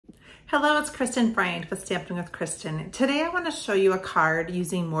Hello, it's Kristen Bryant with Stamping with Kristen. Today I want to show you a card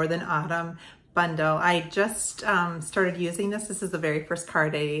using More Than Autumn bundle. I just started using this. This is the very first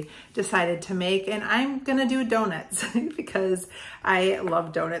card I decided to make, and I'm gonna do donuts because I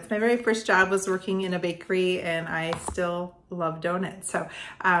love donuts. My very first job was working in a bakery, and I still love donuts. So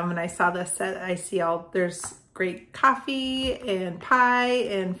when I saw this set, I see there's great coffee and pie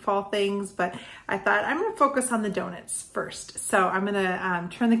and fall things, but I thought I'm gonna focus on the donuts first. So I'm gonna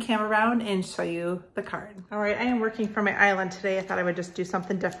turn the camera around and show you the card. All right, I am working from my island today. I thought I would just do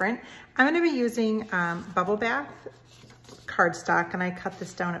something different. I'm gonna be using Bubble Bath cardstock, and I cut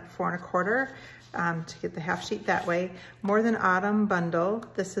this down at 4 1/4 to get the half sheet that way. More Than Autumn bundle.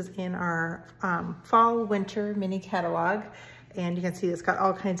 This is in our fall winter mini catalog. And you can see it's got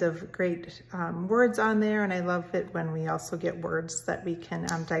all kinds of great words on there, and I love it when we also get words that we can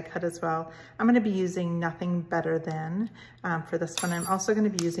die cut as well. I'm going to be using Nothing Better Than for this one. I'm also going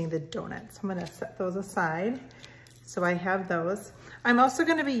to be using the donuts. I'm going to set those aside. So I have those. I'm also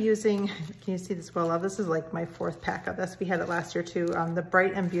going to be using, can you see this well? This is like my 4th pack of this. We had it last year too, the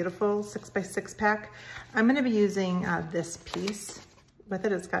Bright and Beautiful 6x6 pack. I'm going to be using this piece with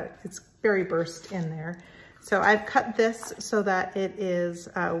it. It's very burst in there. So I've cut this so that it is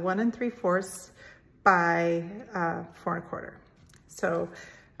 1 3/4 by 4 1/4. So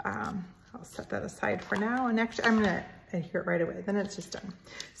I'll set that aside for now. And actually I'm gonna adhere it right away, then it's just done.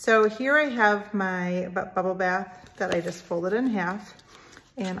 So here I have my bubble bath that I just folded in half.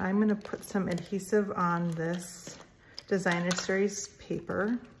 And I'm gonna put some adhesive on this Designer Series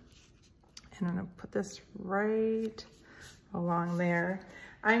paper. And I'm gonna put this right along there.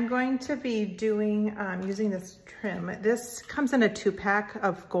 I'm going to be doing, using this trim. This comes in a 2-pack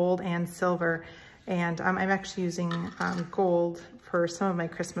of gold and silver, and I'm actually using gold for some of my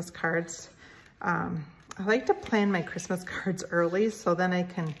Christmas cards. I like to plan my Christmas cards early, so then I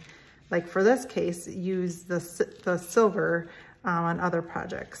can, like for this case, use the silver on other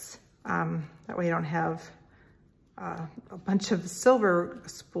projects. That way I don't have a bunch of silver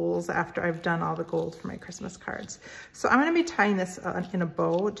spools after I've done all the gold for my Christmas cards. So I'm going to be tying this in a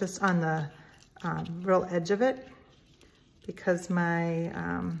bow just on the real edge of it, because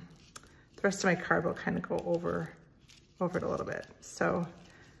the rest of my card will kind of go over it a little bit. So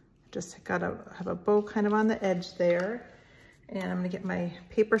just gotta have a bow kind of on the edge there, and I'm gonna get my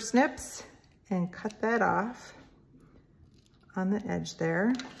paper snips and cut that off on the edge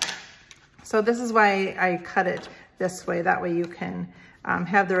there. So this is why I cut it this way. That way you can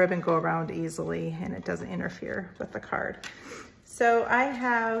have the ribbon go around easily and it doesn't interfere with the card. So I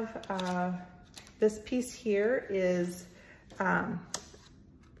have, this piece here is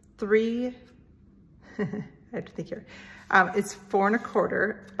 3, I have to think here. It's 4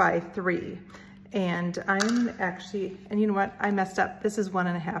 1/4 by 3. And I'm actually, and you know what? I messed up. This is 1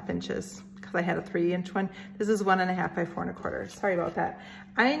 1/2 inches. I had a 3-inch one. This is 1 1/2 by 4 1/4. Sorry about that.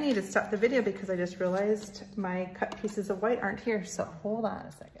 I need to stop the video because I just realized my cut pieces of white aren't here. So hold on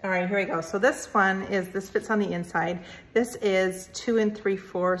a second. All right, here we go. So this fits on the inside. This is 2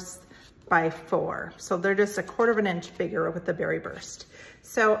 3/4 by 4. So they're just 1/4 inch bigger with the berry burst.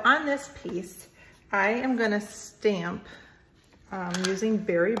 So on this piece, I am gonna stamp using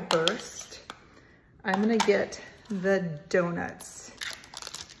berry burst. I'm gonna get the donuts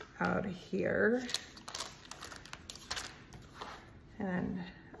out of here, and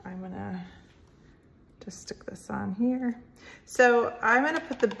I'm gonna just stick this on here. So I'm gonna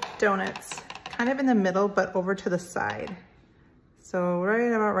put the donuts kind of in the middle, but over to the side. So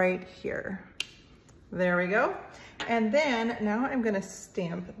right about right here. There we go. And then now I'm gonna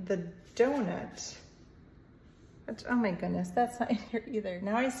stamp the donut. Oh my goodness, that's not in here either.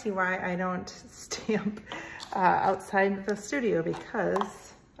 Now I see why I don't stamp outside the studio,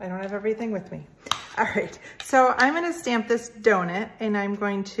 because I don't have everything with me. All right, so I'm gonna stamp this donut, and I'm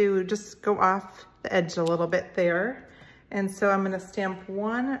going to just go off the edge a little bit there. And so I'm gonna stamp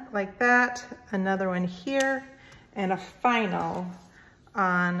one like that, another one here, and a final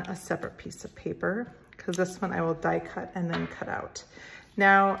on a separate piece of paper, because this one I will die cut and then cut out.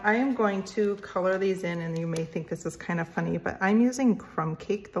 Now I am going to color these in, and you may think this is kind of funny, but I'm using crumb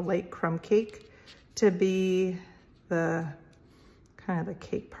cake, the light crumb cake, to be the kind of the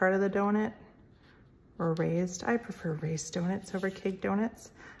cake part of the donut, or raised. I prefer raised donuts over cake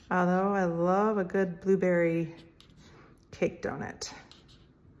donuts, although I love a good blueberry cake donut.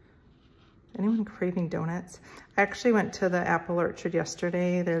 Anyone craving donuts? I actually went to the apple orchard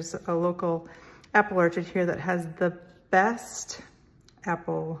yesterday. There's a local apple orchard here that has the best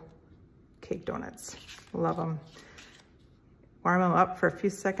apple cake donuts. Love them. Warm them up for a few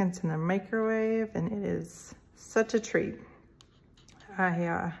seconds in the microwave, and it is such a treat.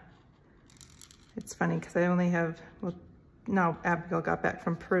 It's funny because I only have, well, now Abigail got back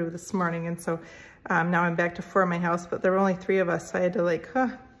from Peru this morning, and so now I'm back to 4 in my house, but there were only 3 of us, so I had to like,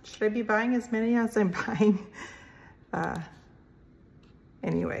 should I be buying as many as I'm buying?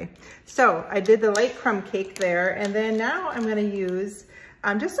 Anyway, so I did the light crumb cake there, and then now I'm gonna use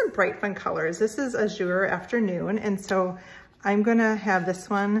just some bright fun colors. This is Azure Afternoon, and so I'm gonna have this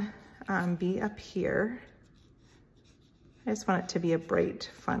one be up here. I just want it to be a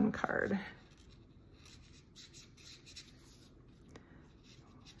bright, fun card.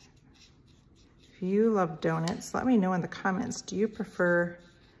 If you love donuts, let me know in the comments. Do you prefer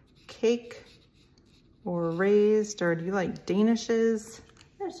cake or raised, or do you like Danishes?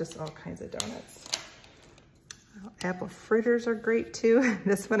 There's just all kinds of donuts. Apple fritters are great too.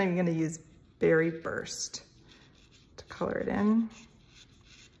 This one I'm gonna use Berry Burst to color it in.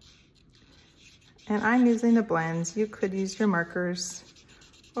 And I'm using the blends. You could use your markers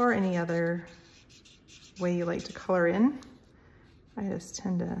or any other way you like to color in. I just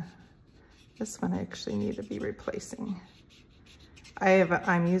tend to, this one I actually need to be replacing.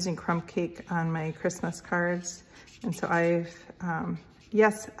 I'm using crumb cake on my Christmas cards. And so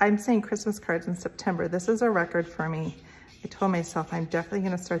yes, I'm saying Christmas cards in September. This is a record for me. I told myself I'm definitely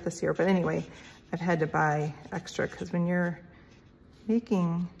gonna start this year, but anyway, I've had to buy extra because when you're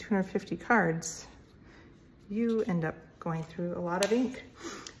making 250 cards, you end up going through a lot of ink.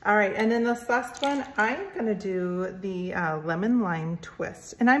 All right, and then this last one, I'm gonna do the lemon lime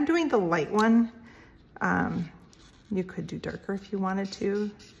twist, and I'm doing the light one. You could do darker if you wanted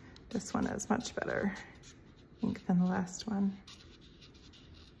to. This one is much better ink than the last one.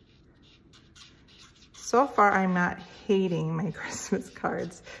 So far, I'm not hating my Christmas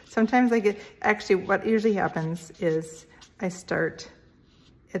cards. Sometimes I get, actually what usually happens is I start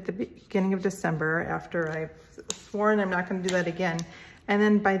at the beginning of December after I've sworn I'm not gonna do that again. And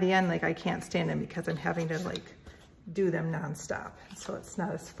then by the end, like I can't stand them because I'm having to like do them nonstop. So it's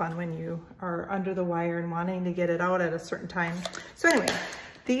not as fun when you are under the wire and wanting to get it out at a certain time. So anyway,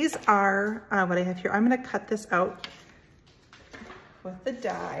 these are what I have here. I'm gonna cut this out with the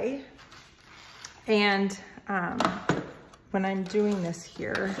die. And when I'm doing this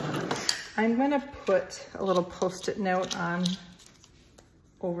here, I'm gonna put a little Post-it note on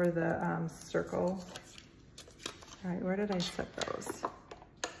over the circle. All right, where did I set those?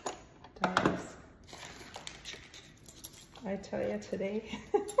 I tell you today,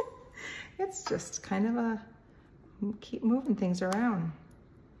 it's just kind of a keep moving things around.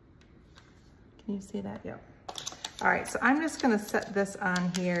 Can you see that? Yep. All right, so I'm just gonna set this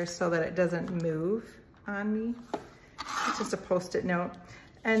on here so that it doesn't move on me. It's just a Post-it note.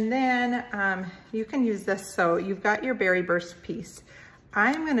 And then you can use this, so you've got your Berry Burst piece.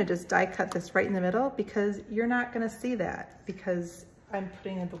 I'm gonna just die cut this right in the middle because you're not gonna see that because I'm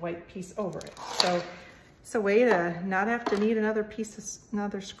putting the white piece over it. So it's a way to not have to need another piece of,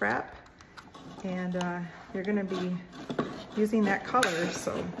 another scrap. And you're gonna be using that color,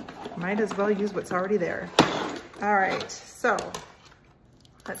 so might as well use what's already there. All right, so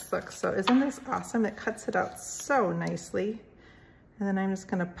let's look. So isn't this awesome? It cuts it out so nicely. And then I'm just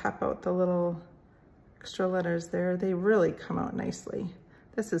gonna pop out the little extra letters there. They really come out nicely.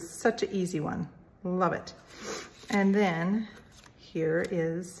 This is such an easy one. Love it. And then here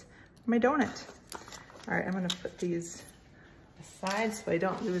is my donut. All right, I'm gonna put these aside so I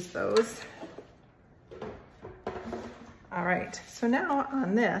don't lose those. All right, so now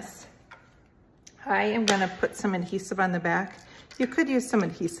on this, I am gonna put some adhesive on the back. You could use some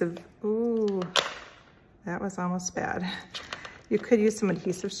adhesive. Ooh, that was almost bad. You could use some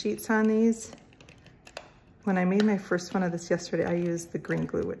adhesive sheets on these. When I made my first one of this yesterday, I used the green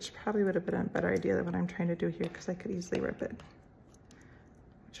glue, which probably would have been a better idea than what I'm trying to do here because I could easily rip it,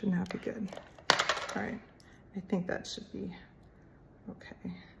 which would not be good. All right, I think that should be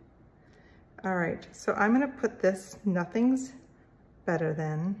okay. All right, so I'm gonna put this Nothing's Better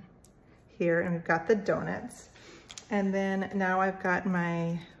Than here, and we've got the donuts. And then now I've got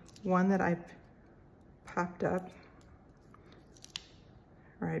my one that I popped up,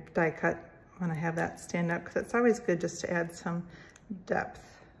 or I die cut when I have that stand up, because it's always good just to add some depth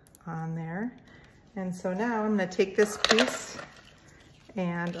on there. And so now I'm gonna take this piece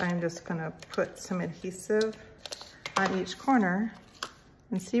and I'm just gonna put some adhesive on each corner.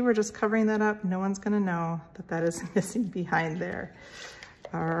 And see, we're just covering that up. No one's gonna know that that is missing behind there.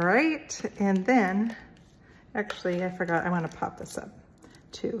 All right, and then, actually, I forgot, I wanna pop this up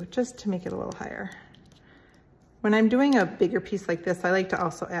too, just to make it a little higher. When I'm doing a bigger piece like this, I like to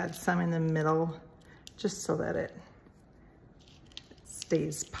also add some in the middle, just so that it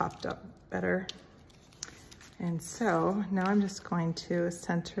stays popped up better. And so now I'm just going to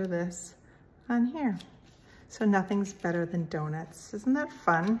center this on here. So nothing's better than donuts. Isn't that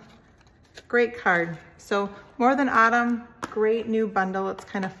fun? Great card. So More Than Autumn, great new bundle. It's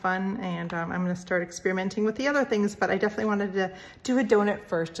kind of fun, and I'm gonna start experimenting with the other things, but I definitely wanted to do a donut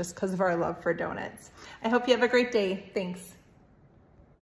first just because of our love for donuts. I hope you have a great day. Thanks.